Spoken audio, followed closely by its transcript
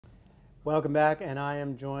Welcome back, and I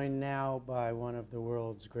am joined now by one of the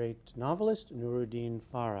world's great novelists, Nuruddin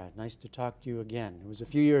Farah. Nice to talk to you again. It was a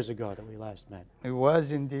few years ago that we last met. It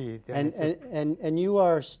was indeed. And you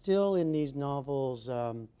are still in these novels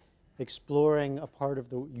exploring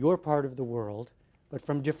your part of the world, but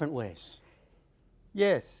from different ways.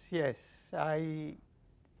 Yes, yes. I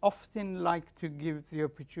often like to give the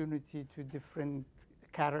opportunity to different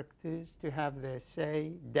characters to have their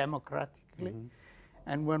say democratically. Mm-hmm.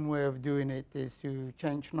 And one way of doing it is to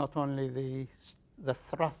change not only the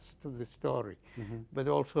thrust of the story, but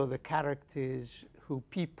also the characters who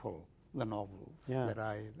people the novels that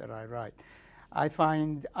I write. I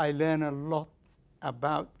find I learn a lot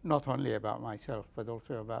about, not only about myself, but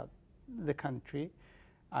also about the country.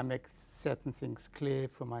 I make certain things clear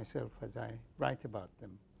for myself as I write about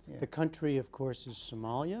them. Yeah. The country, of course, is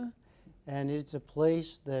Somalia, and it's a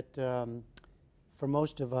place that, for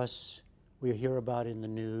most of us, we hear about in the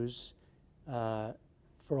news for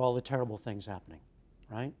all the terrible things happening,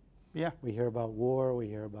 right? Yeah. We hear about war, we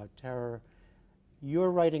hear about terror. You're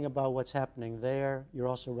writing about what's happening there. You're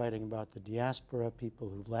also writing about the diaspora, people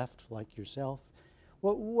who've left, like yourself.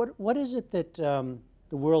 What is it that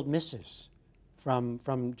the world misses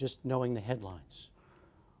from just knowing the headlines?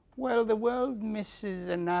 Well, the world misses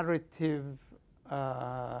a narrative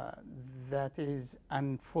that is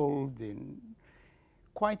unfolding.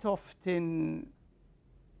 Quite often,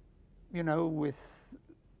 you know, with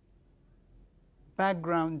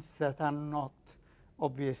backgrounds that are not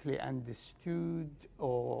obviously understood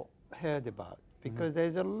or heard about, because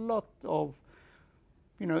there's a lot of,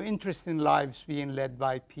 you know, interesting lives being led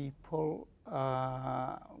by people.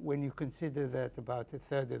 When you consider that about a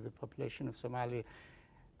third of the population of Somalia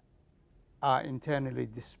are internally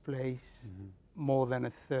displaced, more than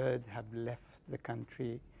a third have left the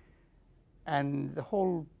country, and the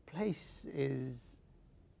whole place is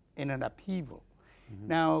in an upheaval.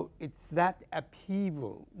 Now, it's that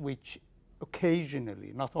upheaval which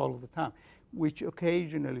occasionally, not all of the time, which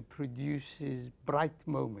occasionally produces bright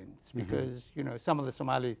moments, because, you know, some of the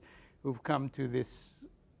Somalis who've come to this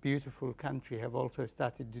beautiful country have also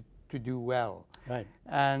started to do well. Right.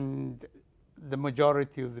 And the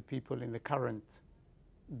majority of the people in the current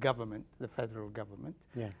government, the federal government,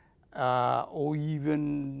 or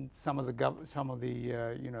even some of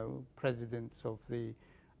the you know, presidents of the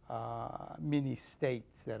mini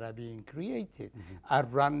states that are being created are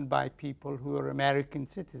run by people who are American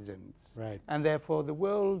citizens. Right. And therefore the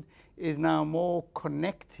world is now more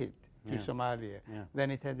connected to Somalia than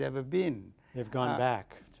it had ever been. They've gone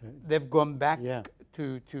back. They've gone back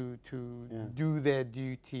to do their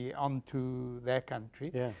duty onto their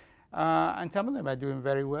country. And some of them are doing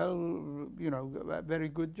very well, you know, a very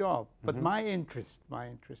good job. But my interest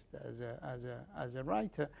as a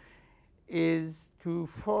writer is to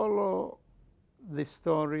follow the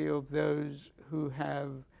story of those who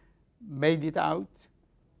have made it out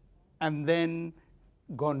and then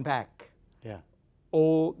gone back.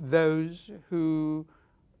 Or those who,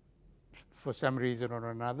 for some reason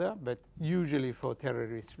or another, but usually for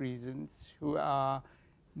terrorist reasons, who are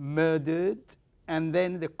murdered, and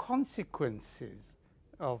then the consequences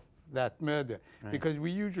of that murder. Right. Because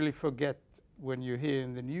we usually forget when you hear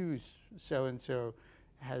in the news so-and-so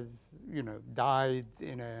has, you know, died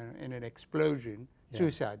in an explosion,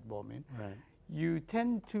 suicide bombing. Right. You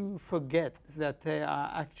tend to forget that there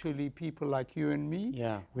are actually people like you and me.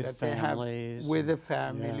 With families. With a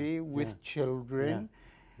family, with children.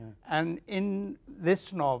 And in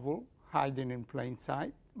this novel, Hiding in Plain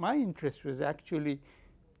Sight, my interest was actually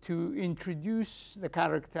to introduce the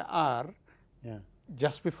character R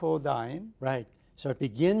just before dying. Right. So it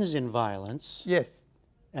begins in violence. Yes.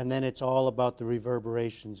 And then it's all about the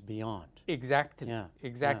reverberations beyond. Exactly.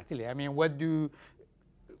 Exactly. I mean, what do,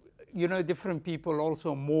 you know, different people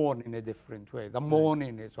also mourn in a different way. The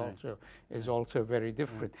mourning is also very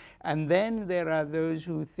different. And then there are those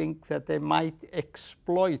who think that they might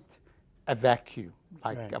exploit a vacuum,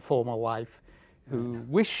 like a former wife who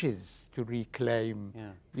wishes to reclaim,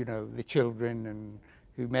 you know, the children, and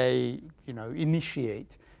who may, you know,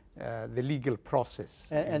 initiate the legal process.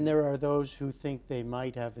 And there are those who think they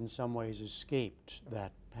might have in some ways escaped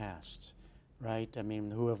that past, right? I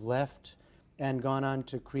mean, who have left and gone on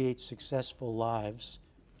to create successful lives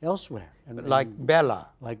elsewhere. Like Bella.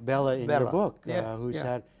 Like Bella in your book, who's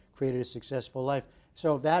created a successful life.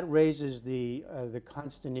 So that raises the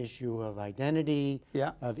constant issue of identity,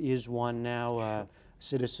 of is one now a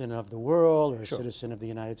citizen of the world or a citizen of the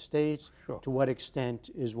United States? To what extent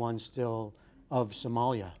is one still of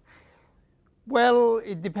Somalia? Well,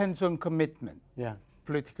 it depends on commitment.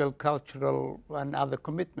 political, cultural, and other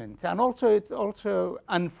commitments. And also,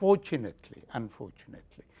 unfortunately,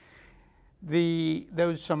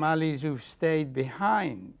 those Somalis who've stayed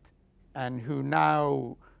behind and who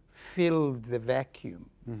now filled the vacuum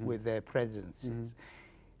with their presences.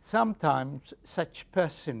 Sometimes such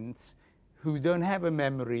persons who don't have a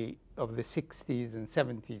memory of the 60s and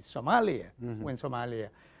 70s Somalia, when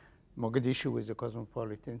Mogadishu was a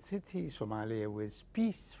cosmopolitan city, Somalia was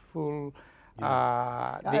peaceful.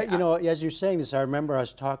 You know, as you're saying this, I remember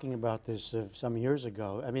us talking about this some years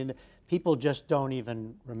ago. I mean, people just don't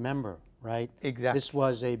even remember, right? Exactly. This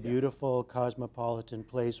was a beautiful cosmopolitan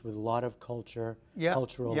place with a lot of culture,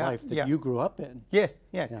 cultural life that you grew up in. Yes,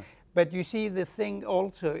 yes. Yeah. But you see, the thing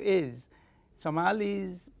also is,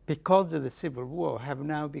 Somalis, because of the civil war, have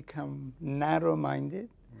now become narrow-minded.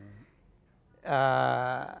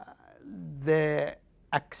 Their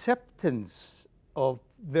acceptance of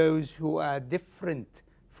those who are different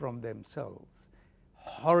from themselves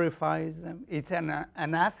horrifies them. It's an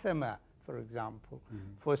anathema, for example,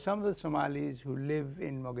 for some of the Somalis who live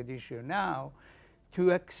in Mogadishu now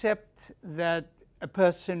to accept that a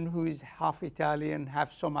person who is half Italian,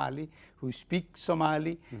 half Somali, who speaks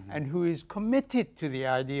Somali, and who is committed to the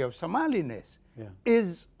idea of Somaliness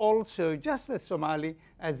is also just as Somali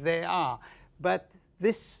as they are. But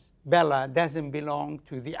this Bella doesn't belong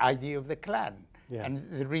to the idea of the clan. And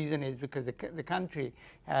the reason is because the country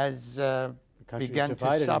has begun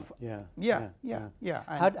to suffer.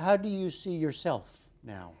 How do you see yourself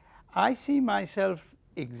now? I see myself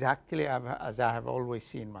exactly as I have always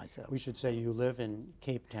seen myself. We should say you live in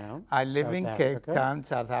Cape Town, I live in Cape Town,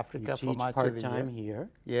 South Africa, for much of the year. You teach part-time here.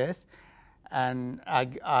 Yes, and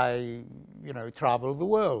I travel the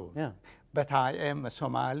world. But I am a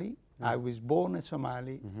Somali. I was born a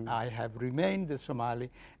Somali. I have remained a Somali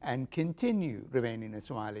and continue remaining a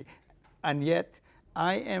Somali. And yet,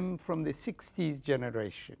 I am from the 60s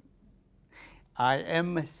generation. I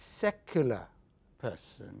am a secular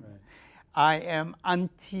person. I am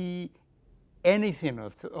anti anything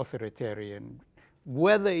authoritarian,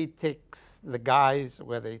 whether it takes the guise,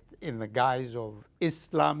 in the guise of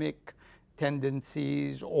Islamic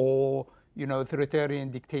tendencies or authoritarian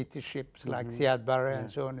dictatorships like Siad Barre and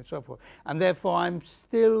so on and so forth. And therefore, I'm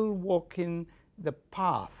still walking the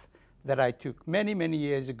path that I took many, many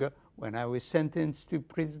years ago when I was sentenced to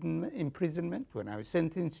imprisonment, when I was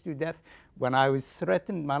sentenced to death, when I was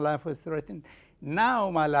threatened, my life was threatened. Now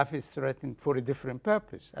my life is threatened for a different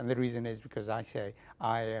purpose. And the reason is because I say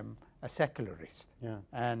I am a secularist.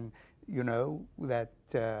 And you know that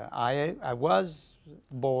I was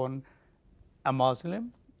born a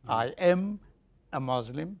Muslim. I am a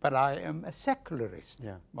Muslim, but I am a secularist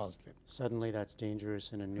Muslim. Suddenly that's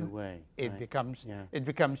dangerous in a new way. It becomes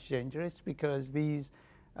dangerous because these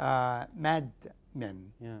mad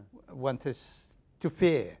men want us to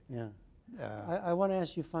fear. I want to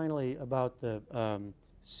ask you finally about the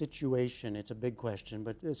situation. It's a big question,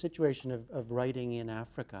 but the situation of writing in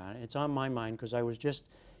Africa. It's on my mind because I was just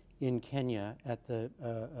in Kenya at the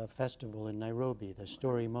festival in Nairobi, the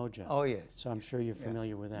Story Moja. Oh, yes. So I'm sure you're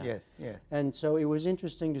familiar with that. Yes, yes. And so it was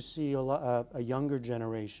interesting to see a younger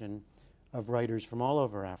generation of writers from all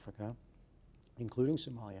over Africa, including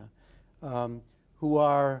Somalia, who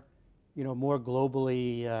are, more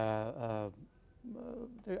globally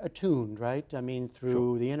attuned, right? I mean,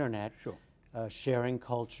 through the internet, sharing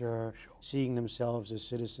culture, seeing themselves as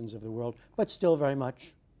citizens of the world, but still very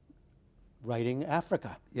much writing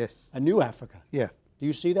Africa. Yes. A new Africa. Yeah. Do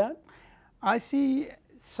you see that? I see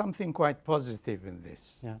something quite positive in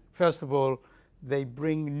this. First of all, they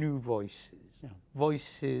bring new voices,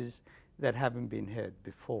 voices that haven't been heard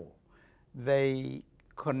before. They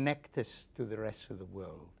connect us to the rest of the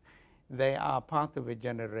world. They are part of a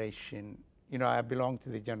generation. I belong to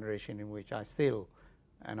the generation in which I still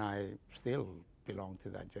belong to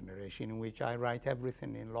that generation, in which I write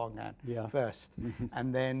everything in longhand first,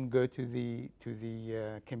 and then go to the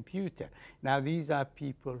computer. Now, these are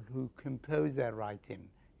people who compose their writing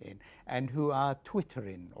and who are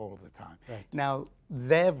twittering all the time. Now,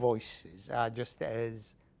 their voices are just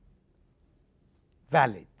as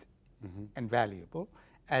valid and valuable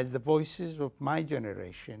as the voices of my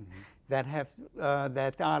generation that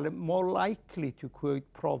are more likely to quote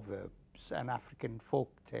proverbs and African folk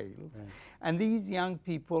tales. And these young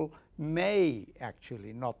people may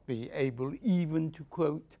actually not be able even to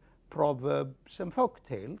quote proverbs and folk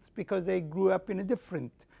tales because they grew up in a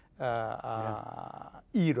different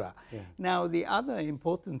era. Now, the other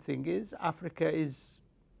important thing is Africa is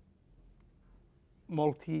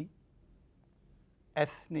multi-ethnic,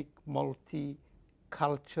 multi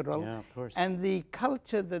cultural, yeah, of course. and the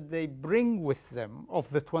culture that they bring with them of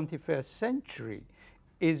the 21st century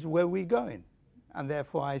is where we're going. And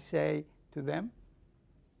therefore I say to them,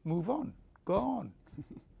 move on, go on,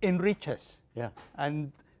 enrich us. Yeah.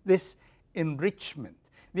 And this enrichment,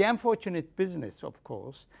 the unfortunate business, of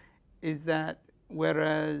course, is that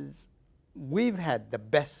whereas we've had the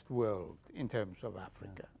best world in terms of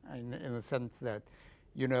Africa, yeah, in the sense that,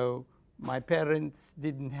 you know, my parents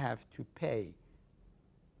didn't have to pay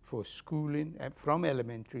for schooling from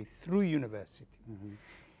elementary through university. Mm-hmm.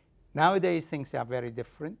 Nowadays, things are very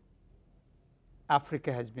different.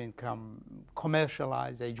 Africa has become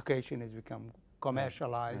commercialized, education has become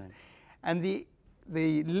commercialized, right. And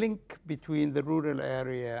the link between the rural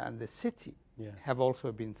area and the city, yeah, have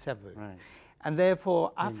also been severed. Right. And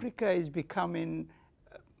therefore, Africa is becoming,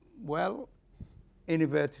 well, in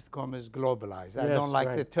inverted commas, globalized. Yes, I don't like,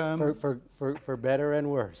 right, the term. For better and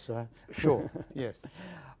worse. Sure, yes.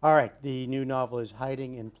 All right, the new novel is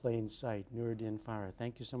Hiding in Plain Sight. Nuruddin Farah,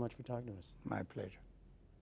 thank you so much for talking to us. My pleasure.